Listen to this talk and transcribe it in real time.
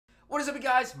What is up, you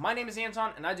guys? My name is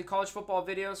Anton, and I do college football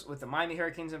videos with the Miami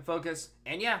Hurricanes in focus.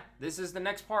 And yeah, this is the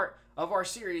next part of our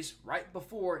series right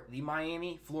before the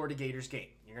Miami Florida Gators game.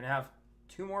 You're going to have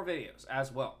 2 more videos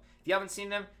as well. If you haven't seen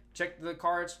them, check the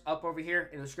cards up over here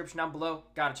in the description down below.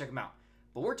 Got to check them out.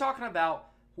 But we're talking about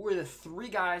who are the 3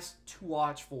 guys to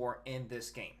watch for in this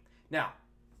game. Now,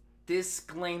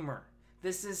 disclaimer.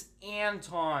 This is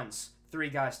Anton's 3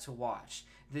 guys to watch.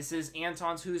 This is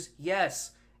Anton's who's,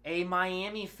 yes, a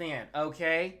Miami fan,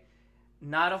 okay?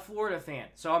 Not a Florida fan.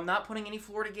 So I'm not putting any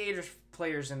Florida Gators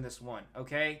players in this one,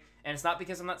 okay? And it's not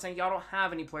because I'm not saying y'all don't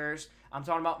have any players. I'm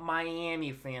talking about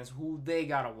Miami fans, who they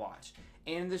gotta watch.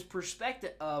 And this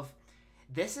perspective of,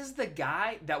 this is the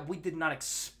guy that we did not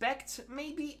expect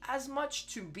maybe as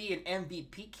much to be an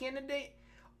MVP candidate,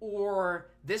 or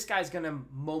this guy's gonna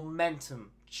momentum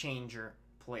changer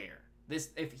player.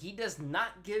 If he does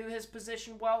not do his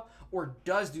position well, or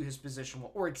does do his position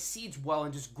well, or exceeds well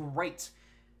and just great,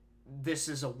 this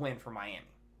is a win for Miami.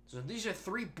 So these are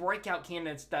 3 breakout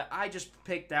candidates that I just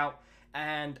picked out,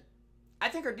 and I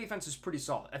think our defense is pretty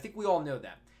solid. I think we all know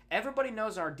that. Everybody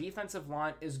knows our defensive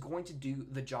line is going to do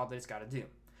the job that it's got to do,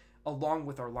 along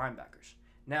with our linebackers.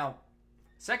 Now,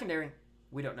 secondary,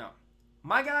 we don't know.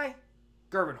 My guy,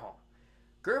 Gervin Hall.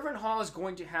 Gervin Hall is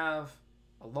going to have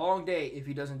a long day if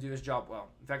he doesn't do his job well.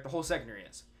 In fact, the whole secondary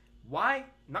is. Why? I'm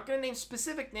not going to name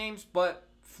specific names, but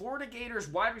Florida Gators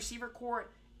wide receiver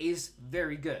corps is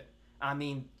very good. I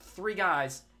mean, 3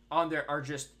 guys on there are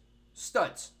just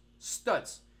studs.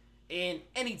 Studs. And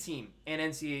any team in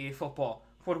NCAA football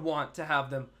would want to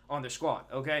have them on their squad,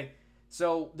 okay?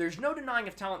 So there's no denying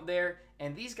of talent there,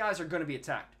 and these guys are going to be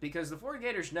attacked because the Florida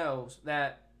Gators knows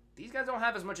that these guys don't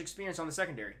have as much experience on the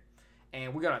secondary,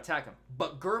 and we got to attack him.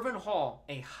 But Gervin Hall,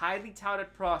 a highly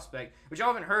touted prospect, which you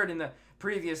haven't heard in the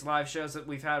previous live shows that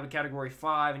we've had with Category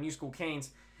 5 and U-School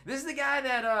Canes. This is the guy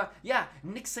that,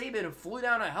 Nick Saban flew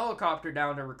down a helicopter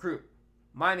down to recruit.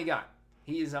 Miami guy.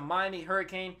 He is a Miami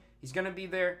Hurricane. He's going to be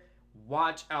there.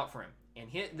 Watch out for him. And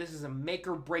this is a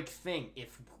make-or-break thing.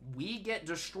 If we get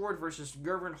destroyed versus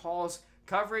Gervin Hall's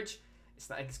coverage,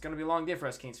 it's going to be a long day for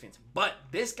us Canes fans. But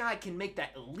this guy can make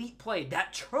that elite play,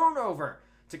 that turnover,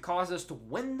 to cause us to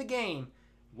win the game.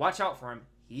 Watch out for him.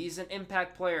 He's an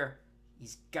impact player.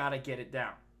 He's got to get it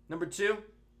down. Number 2,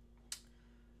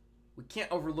 we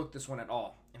can't overlook this one at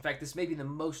all. In fact, this may be the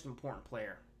most important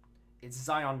player. It's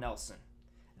Zion Nelson.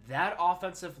 That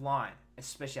offensive line,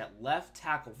 especially at left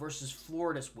tackle versus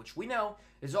Florida's, which we know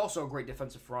is also a great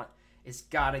defensive front, is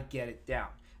got to get it down.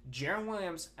 Jaron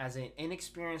Williams, as an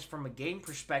inexperienced from a game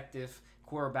perspective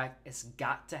quarterback, has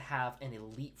got to have an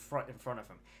elite front in front of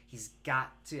him. He's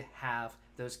got to have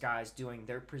those guys doing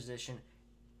their position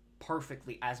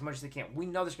perfectly as much as they can. We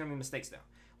know there's going to be mistakes, though.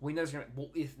 We know there's going to be...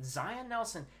 Well, if Zion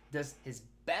Nelson does his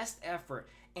best effort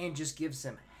and just gives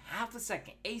him half a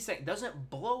second, doesn't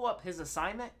blow up his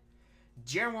assignment,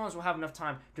 Jaron Williams will have enough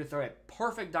time to throw a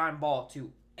perfect dime ball to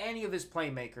any of his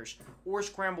playmakers or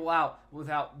scramble out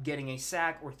without getting a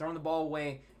sack or throwing the ball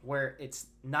away where it's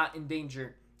not in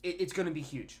danger. It's going to be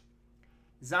huge.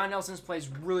 Zion Nelson's play is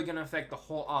really going to affect the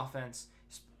whole offense,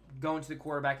 going to the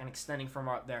quarterback and extending from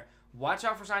out there. Watch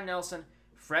out for Zion Nelson,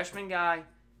 freshman guy.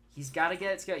 He's got to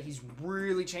get it together. He's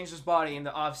really changed his body in the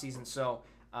offseason, so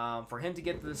for him to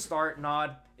get the start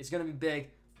nod, it's going to be big.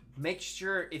 Make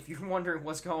sure, if you're wondering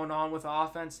what's going on with the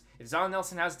offense, if Zion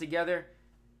Nelson has it together,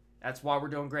 that's why we're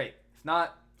doing great. If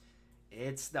not,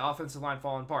 it's the offensive line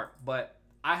falling apart. But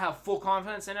I have full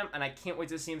confidence in him, and I can't wait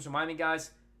to see him. So Miami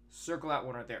guys, circle that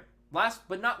one right there. Last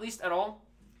but not least at all,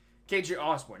 KJ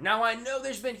Osborne. Now, I know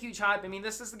there's been huge hype. I mean,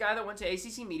 this is the guy that went to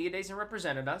ACC Media Days and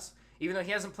represented us, even though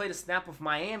he hasn't played a snap of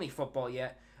Miami football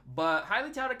yet. But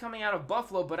highly touted coming out of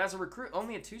Buffalo, but as a recruit,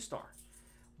 only a 2-star.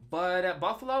 But at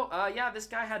Buffalo, this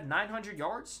guy had 900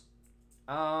 yards.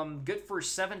 Good for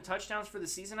 7 touchdowns for the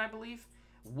season, I believe,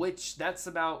 which that's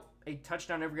about a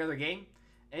touchdown every other game.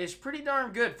 And it's pretty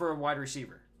darn good for a wide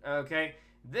receiver, okay?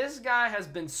 This guy has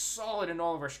been solid in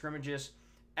all of our scrimmages.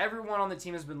 Everyone on the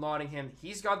team has been lauding him.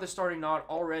 He's got the starting nod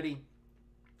already.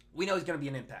 We know he's going to be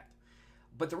an impact.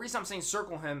 But the reason I'm saying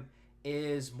circle him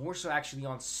is more so actually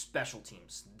on special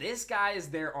teams. This guy is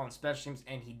there on special teams,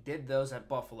 and he did those at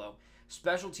Buffalo.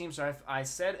 Special teams, so I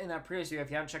said in that previous video, if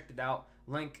you haven't checked it out,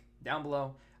 link down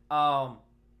below,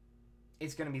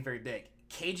 it's going to be very big.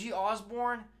 KJ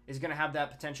Osborne is going to have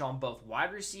that potential on both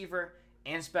wide receiver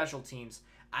and special teams.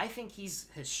 I think his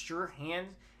sure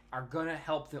hands are going to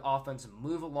help the offense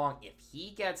move along. If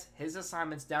he gets his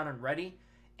assignments down and ready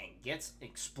and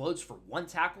explodes for 1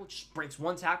 tackle, just breaks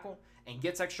 1 tackle and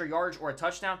gets extra yards or a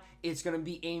touchdown, it's going to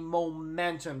be a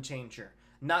momentum changer.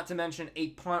 not to mention a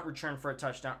punt return for a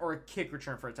touchdown or a kick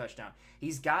return for a touchdown.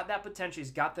 He's got that potential.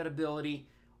 He's got that ability.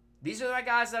 These are the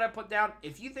guys that I put down.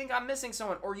 If you think I'm missing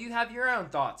someone or you have your own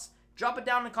thoughts, drop it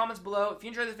down in the comments below. If you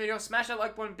enjoyed this video, smash that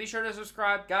like button. Be sure to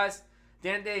subscribe. Guys, at the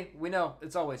end of the day, we know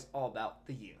it's always all about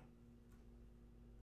the you.